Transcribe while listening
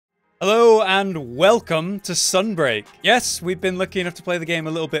Hello and welcome to Sunbreak. Yes, we've been lucky enough to play the game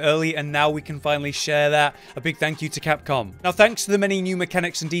a little bit early and now we can finally share that. A big thank you to Capcom. Now, thanks to the many new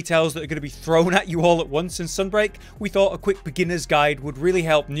mechanics and details that are going to be thrown at you all at once in Sunbreak, we thought a quick beginner's guide would really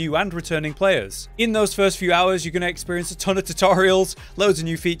help new and returning players. In those first few hours, you're going to experience a ton of tutorials, loads of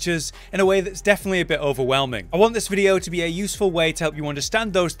new features, in a way that's definitely a bit overwhelming. I want this video to be a useful way to help you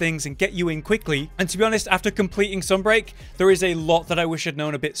understand those things and get you in quickly. And to be honest, after completing Sunbreak, there is a lot that I wish I'd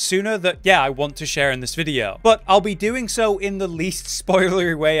known a bit sooner that, yeah, I want to share in this video. But I'll be doing so in the least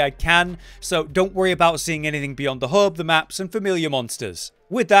spoilery way I can, so don't worry about seeing anything beyond the hub, the maps, and familiar monsters.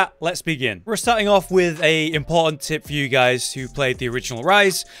 With that, let's begin. We're starting off with an important tip for you guys who played the original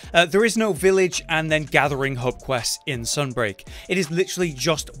Rise. There is no village and then gathering hub quests in Sunbreak. It is literally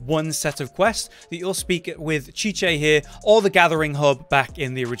just one set of quests that you'll speak with Chiche here, or the gathering hub back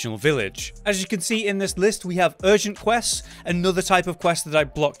in the original village. As you can see in this list, we have urgent quests, another type of quest that I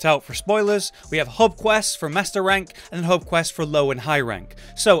blocked out for spoilers. We have hub quests for master rank and hub quests for low and high rank.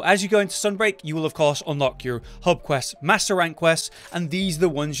 So as you go into Sunbreak, you will of course unlock your hub quests, master rank quests, and these the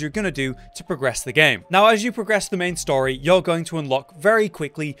ones you're going to do to progress the game. Now, as you progress the main story, you're going to unlock very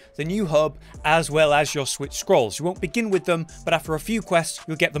quickly the new hub as well as your switch scrolls. You won't begin with them, but after a few quests,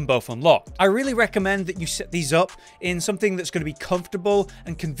 you'll get them both unlocked. I really recommend that you set these up in something that's going to be comfortable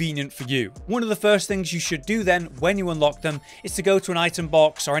and convenient for you. One of the first things you should do then when you unlock them is to go to an item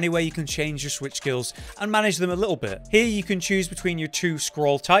box or anywhere you can change your switch skills and manage them a little bit. Here you can choose between your two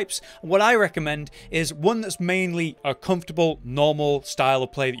scroll types. What I recommend is one that's mainly a comfortable, normal style of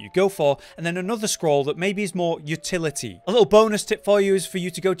play that you go for, and then another scroll that maybe is more utility. A little bonus tip for you is for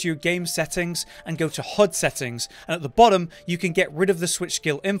you to go to your game settings and go to HUD settings, and at the bottom you can get rid of the switch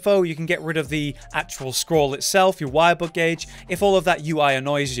skill info, you can get rid of the actual scroll itself, your wire bug gauge, if all of that UI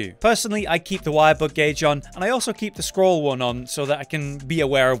annoys you. Personally, I keep the wire bug gauge on, and I also keep the scroll one on so that I can be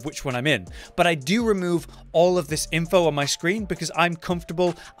aware of which one I'm in. But I do remove all of this info on my screen because I'm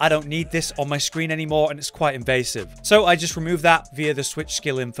comfortable. I don't need this on my screen anymore and it's quite invasive. So I just remove that via the switch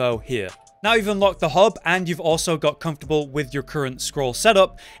skill info here. Now you've unlocked the hub and you've also got comfortable with your current scroll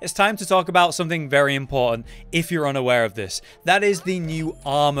setup, it's time to talk about something very important if you're unaware of this. That is the new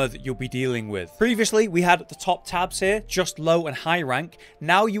armor that you'll be dealing with. Previously, we had at the top tabs here, just low and high rank.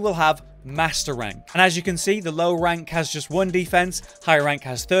 Now you will have master rank. And as you can see, the low rank has just 1 defense, high rank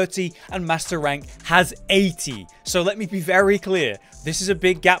has 30, and master rank has 80. So let me be very clear. This is a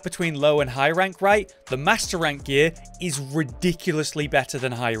big gap between low and high rank, right? The master rank gear is ridiculously better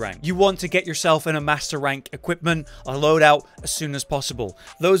than high rank. You want to get yourself in a master rank equipment or loadout as soon as possible.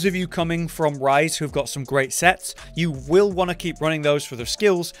 Those of you coming from Rise who've got some great sets, you will want to keep running those for their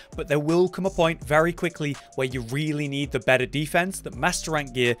skills, but there will come a point very quickly where you really need the better defense that master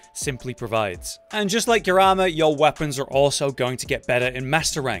rank gear simply provides. And just like your armor, your weapons are also going to get better in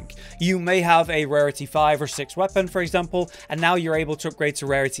master rank. You may have a rarity 5 or 6 weapon, for example, and now you're able to upgrade to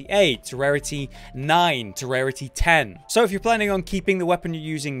rarity 8, to rarity 9, to rarity 10. So if you're planning on keeping the weapon you're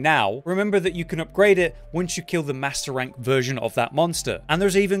using now, remember that you can upgrade it once you kill the master rank version of that monster. And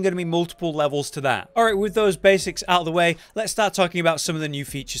there's even going to be multiple levels to that. Alright, with those basics out of the way, let's start talking about some of the new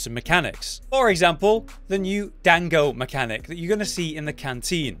features and mechanics. For example, the new dango mechanic that you're going to see in the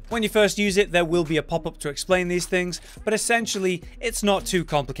canteen. When you first use it, there will be a pop-up to explain these things, but essentially it's not too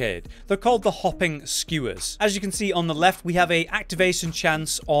complicated. They're called the hopping skewers. As you can see on the left, we have a activation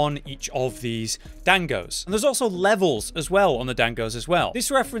chance on each of these dangos, and there's also levels as well on the dangos as well.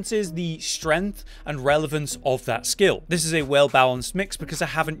 This references the strength and relevance of that skill. This is a well-balanced mix because I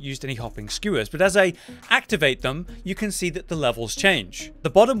haven't used any hopping skewers, but as I activate them, you can see that the levels change. The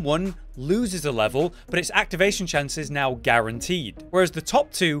bottom one loses a level, but its activation chance is now guaranteed. Whereas the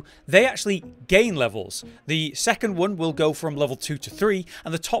top two, they actually gain levels. The second one will go from level 2 to 3,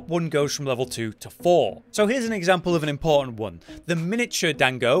 and the top one goes from level 2 to 4. So here's an example of an important one. The miniature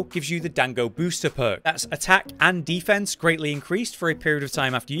dango gives you the dango booster perk. That's attack and defense greatly increased for a period of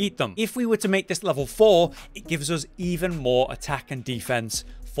time after you eat them. If we were to make this level 4, it gives us even more attack and defense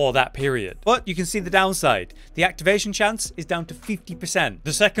for that period. But you can see the downside. The activation chance is down to 50%.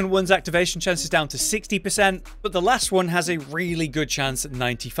 The second one's activation chance is down to 60%, but the last one has a really good chance at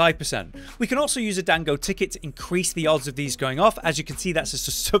 95%. We can also use a dango ticket to increase the odds of these going off. As you can see, that's a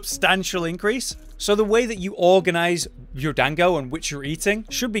substantial increase. So the way that you organize your dango and which you're eating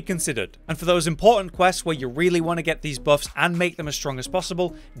should be considered. And for those important quests where you really want to get these buffs and make them as strong as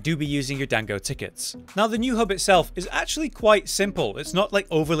possible, do be using your dango tickets. Now the new hub itself is actually quite simple. It's not like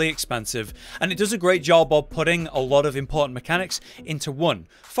overly expensive, and it does a great job of putting a lot of important mechanics into one.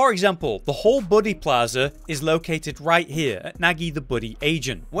 For example, the whole buddy plaza is located right here at Nagi the buddy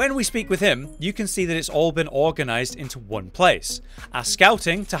agent. When we speak with him, you can see that it's all been organized into one place. Our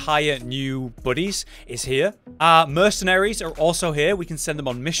scouting to hire new buddies is here. Our mercenaries are also here. We can send them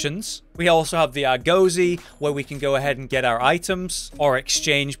on missions. We also have the Argosy, where we can go ahead and get our items or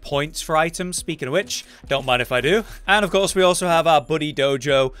exchange points for items. Speaking of which, don't mind if I do. And of course, we also have our buddy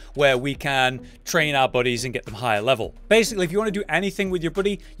dojo, where we can train our buddies and get them higher level. Basically, if you want to do anything with your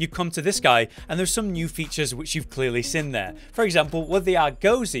buddy, you come to this guy, and there's some new features which you've clearly seen there. For example, with the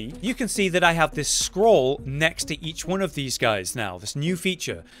Argosy, you can see that I have this scroll next to each one of these guys now, this new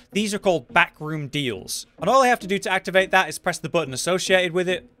feature. These are called backroom deals. And all I have to do to activate that is press the button associated with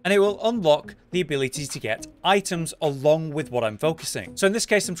it, and it will unlock the ability to get items along with what I'm focusing. So in this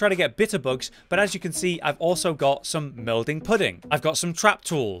case, I'm trying to get bitter bugs, but as you can see, I've also got some melding pudding. I've got some trap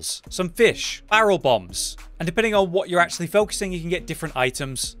tools, some fish, barrel bombs. And depending on what you're actually focusing, you can get different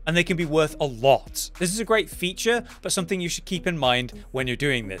items, and they can be worth a lot. This is a great feature, but something you should keep in mind when you're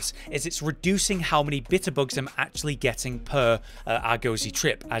doing this is it's reducing how many bitter bugs I'm actually getting per Argosy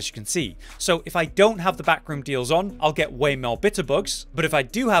trip, as you can see. So if I don't have the backroom deals on, I'll get way more bitter bugs, but if I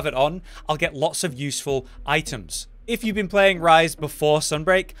do have it on, I'll get lots of useful items. If you've been playing Rise before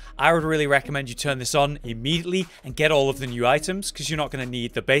Sunbreak, I would really recommend you turn this on immediately and get all of the new items, because you're not going to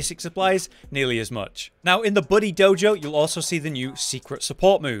need the basic supplies nearly as much. Now in the Buddy Dojo, you'll also see the new secret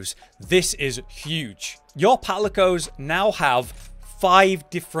support moves. This is huge. Your Palicos now have 5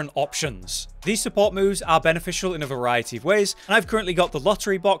 different options. These support moves are beneficial in a variety of ways, and I've currently got the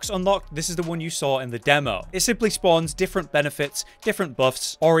lottery box unlocked. This is the one you saw in the demo. It simply spawns different benefits, different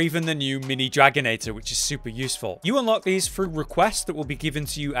buffs, or even the new mini Dragonator, which is super useful. You unlock these through requests that will be given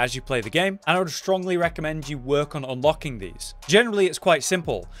to you as you play the game, and I would strongly recommend you work on unlocking these. Generally, it's quite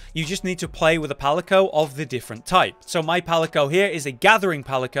simple. You just need to play with a Palico of the different type. So my Palico here is a gathering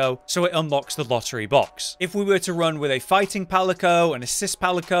Palico, so it unlocks the lottery box. If we were to run with a fighting Palico, an assist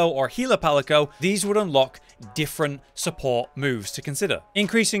Palico, or healer Palico, these would unlock different support moves to consider.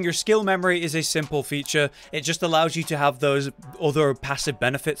 Increasing your skill memory is a simple feature. It just allows you to have those other passive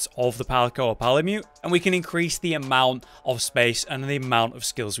benefits of the Palico or Palamute, and we can increase the amount of space and the amount of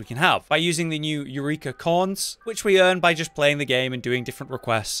skills we can have. By using the new Eureka Corns, which we earn by just playing the game and doing different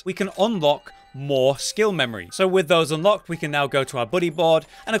requests, we can unlock more skill memory. So with those unlocked, we can now go to our buddy board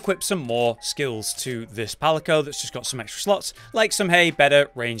and equip some more skills to this Palico that's just got some extra slots, like some better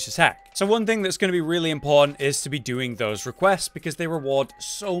ranged attack. So one thing that's going to be really important is to be doing those requests, because they reward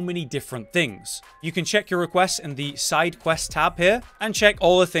so many different things. You can check your requests in the side quest tab here and check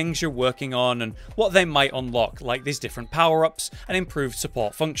all the things you're working on and what they might unlock, like these different power-ups and improved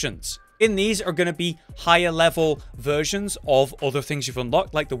support functions. In these are going to be higher level versions of other things you've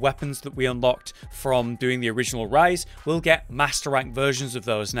unlocked, like the weapons that we unlocked from doing the original Rise. We'll get master rank versions of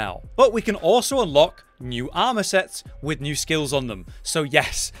those now. But we can also unlock new armor sets with new skills on them. So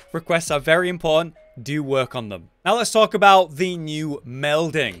yes, requests are very important. Do work on them. Now let's talk about the new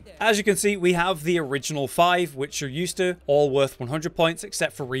melding. As you can see, we have the original 5, which you're used to, all worth 100 points,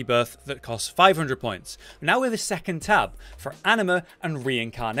 except for Rebirth that costs 500 points. Now we have a second tab for Anima and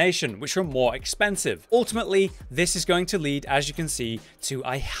Reincarnation, which are more expensive. Ultimately, this is going to lead, as you can see, to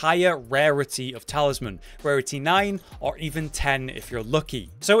a higher rarity of Talisman, rarity 9 or even 10 if you're lucky.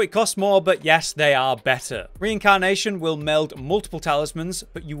 So it costs more, but yes, they are better. Reincarnation will meld multiple talismans,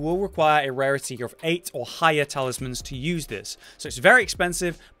 but you will require a rarity of 8 or higher talismans to use this. So it's very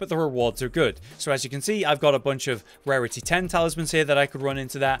expensive, but the rewards are good. So as you can see, I've got a bunch of rarity 10 talismans here that I could run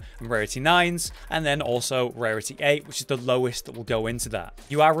into that, and rarity 9s, and then also rarity 8, which is the lowest that will go into that.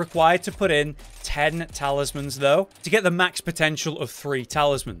 You are required to put in 10 talismans though to get the max potential of 3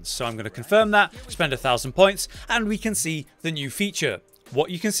 talismans. So I'm going to confirm that, spend 1,000 points, and we can see the new feature. What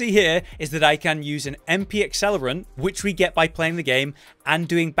you can see here is that I can use an MP accelerant, which we get by playing the game and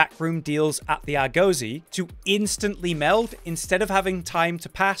doing backroom deals at the Argosy, to instantly meld. Instead of having time to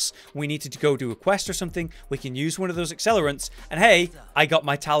pass, we needed to go do a quest or something, we can use one of those accelerants, and hey, I got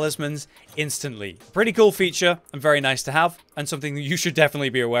my talismans instantly. Pretty cool feature and very nice to have. and something that you should definitely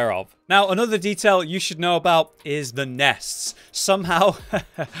be aware of. Now, another detail you should know about is the nests. Somehow,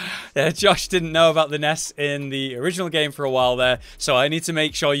 Josh didn't know about the nests in the original game for a while there, so I need to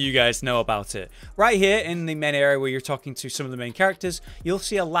make sure you guys know about it. Right here in the main area where you're talking to some of the main characters, you'll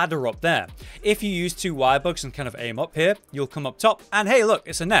see a ladder up there. If you use 2 wire bugs and kind of aim up here, you'll come up top, and hey, look,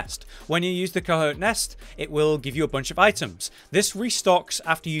 it's a nest. When you use the cohort nest, it will give you a bunch of items. This restocks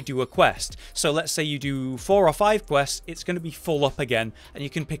after you do a quest. So let's say you do 4 or 5 quests, it's going to be full up again, and you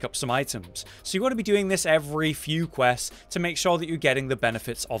can pick up some items. So you want to be doing this every few quests to make sure that you're getting the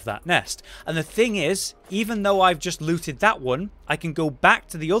benefits of that nest. And the thing is, even though I've just looted that one, I can go back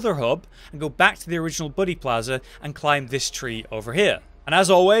to the other hub and go back to the original Buddy Plaza and climb this tree over here. And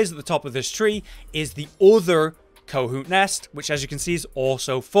as always, at the top of this tree is the other Cohoot nest, which as you can see is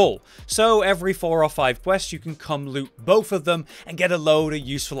also full. So every 4 or 5 quests you can come loot both of them and get a load of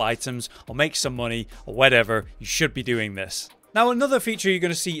useful items or make some money or whatever. You should be doing this. Now, another feature you're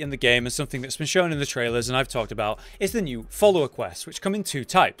going to see in the game and something that's been shown in the trailers and I've talked about is the new follower quests, which come in 2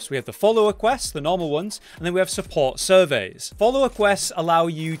 types. We have the follower quests, the normal ones, and then we have support surveys. Follower quests allow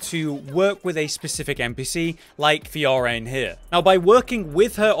you to work with a specific NPC, like Fioraine here. Now, by working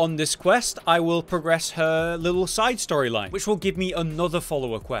with her on this quest, I will progress her little side storyline, which will give me another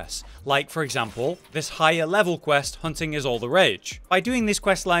follower quest. Like, for example, this higher level quest, Hunting is All the Rage. By doing these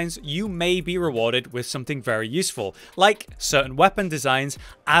quest lines, you may be rewarded with something very useful, like certain weapon designs,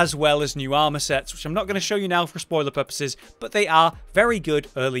 as well as new armor sets, which I'm not going to show you now for spoiler purposes, but they are very good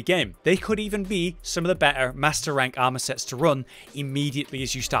early game. They could even be some of the better master rank armor sets to run immediately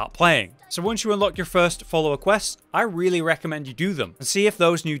as you start playing. So once you unlock your first follower quests, I really recommend you do them and see if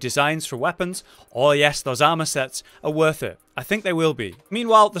those new designs for weapons, or yes, those armor sets, are worth it. I think they will be.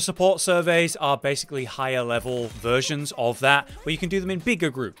 Meanwhile, the support surveys are basically higher level versions of that, where you can do them in bigger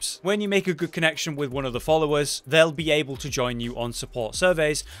groups. When you make a good connection with one of the followers, they'll be able to join you on support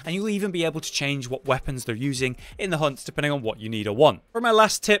surveys, and you'll even be able to change what weapons they're using in the hunts depending on what you need or want. For my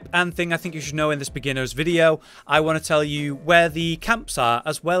last tip and thing I think you should know in this beginner's video, I want to tell you where the camps are,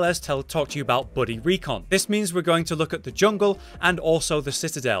 as well as talk to you about Buddy Recon. This means we're going to look at the jungle and also the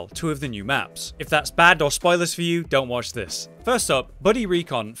Citadel, 2 of the new maps. If that's bad or spoilers for you, don't watch this. First up, Buddy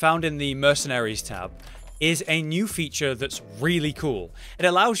Recon, found in the Mercenaries tab, is a new feature that's really cool. It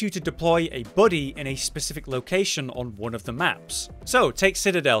allows you to deploy a buddy in a specific location on one of the maps. So, take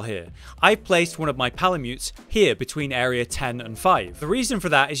Citadel here. I placed one of my Palamutes here between area 10 and 5. The reason for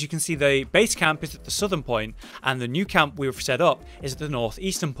that is you can see the base camp is at the southern point, and the new camp we've set up is at the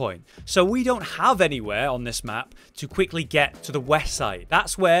northeastern point. So we don't have anywhere on this map to quickly get to the west side.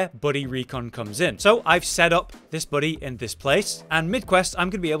 That's where Buddy Recon comes in. So I've set up this buddy in this place, and mid-quest I'm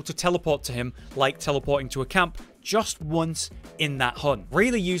going to be able to teleport to him like teleporting to a camp just once in that hunt.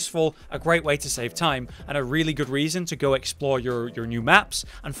 Really useful, a great way to save time, and a really good reason to go explore your new maps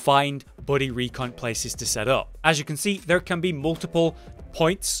and find Buddy Recon places to set up. As you can see, there can be multiple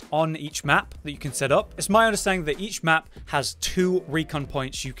points on each map that you can set up. It's my understanding that each map has 2 recon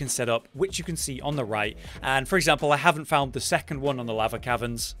points you can set up, which you can see on the right. And for example, I haven't found the second one on the lava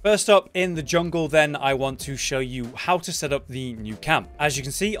caverns. First up in the jungle, then I want to show you how to set up the new camp. As you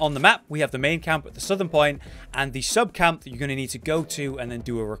can see on the map, we have the main camp at the southern point and the sub camp that you're going to need to go to and then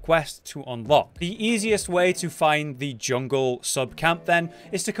do a request to unlock. The easiest way to find the jungle sub camp then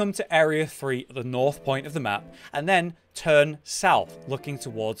is to come to area 3 at the north point of the map and then turn south, looking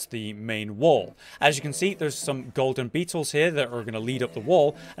towards the main wall. As you can see, there's some golden beetles here that are going to lead up the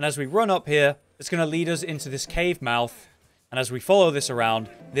wall, and as we run up here, it's going to lead us into this cave mouth, and as we follow this around,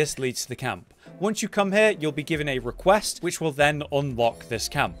 this leads to the camp. Once you come here, you'll be given a request, which will then unlock this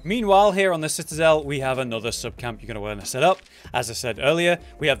camp. Meanwhile, here on the Citadel, we have another sub-camp you're going to want to set up. As I said earlier,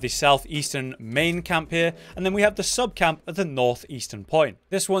 we have the southeastern main camp here, and then we have the sub-camp at the northeastern point.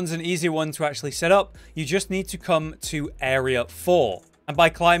 This one's an easy one to actually set up. You just need to come to Area 4. And by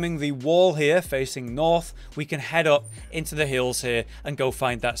climbing the wall here facing north, we can head up into the hills here and go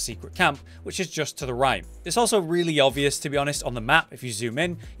find that secret camp, which is just to the right. It's also really obvious, to be honest, on the map. If you zoom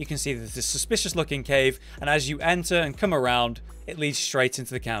in, you can see there's this suspicious looking cave, and as you enter and come around, it leads straight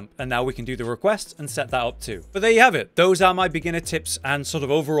into the camp. And now we can do the request and set that up too. But there you have it. Those are my beginner tips and sort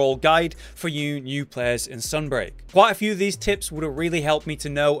of overall guide for you new players in Sunbreak. Quite a few of these tips would have really helped me to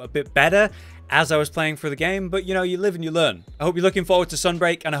know a bit better as I was playing through the game, but you know, you live and you learn. I hope you're looking forward to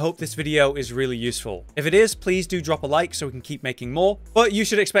Sunbreak, and I hope this video is really useful. If it is, please do drop a like so we can keep making more, but you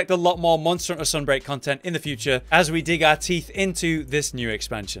should expect a lot more Monster Hunter Sunbreak content in the future as we dig our teeth into this new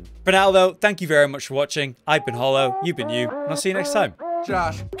expansion. For now though, thank you very much for watching. I've been Hollow, you've been you, and I'll see you next time.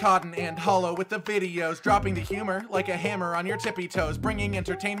 Josh, Cotton, and Hollow with the videos, dropping the humor like a hammer on your tippy toes, bringing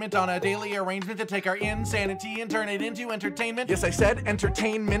entertainment on a daily arrangement to take our insanity and turn it into entertainment. Yes, I said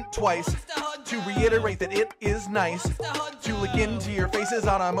entertainment twice, to reiterate that it is nice to look into your faces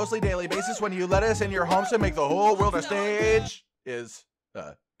on a mostly daily basis when you let us in your homes to make the whole world our stage.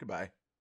 Goodbye.